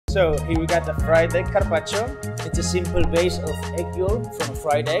So here we got the fried egg carpaccio. It's a simple base of egg yolk from a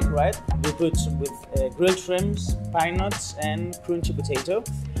fried egg, right? We put some with grilled shrimps, pine nuts, and crunchy potato.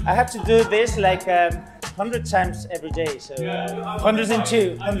 I have to do this like 100 times every day, so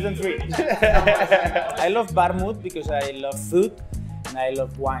 102, 103. I love Bar Mut because I love food and I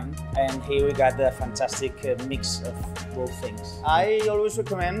love wine, and here we got the fantastic mix of both things. I always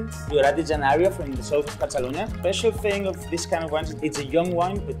recommend the Avenida area from the south of Barcelona. Special thing of this kind of wines, it's a young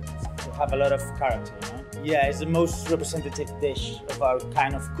wine, but it have a lot of character, you know? Yeah, it's the most representative dish of our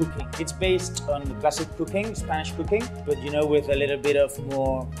kind of cooking. It's based on classic cooking, Spanish cooking, but you know, with a little bit of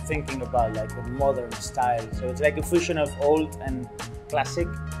more thinking about like a modern style. So it's like a fusion of old and classic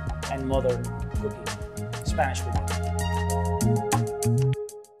and modern cooking, Spanish cooking.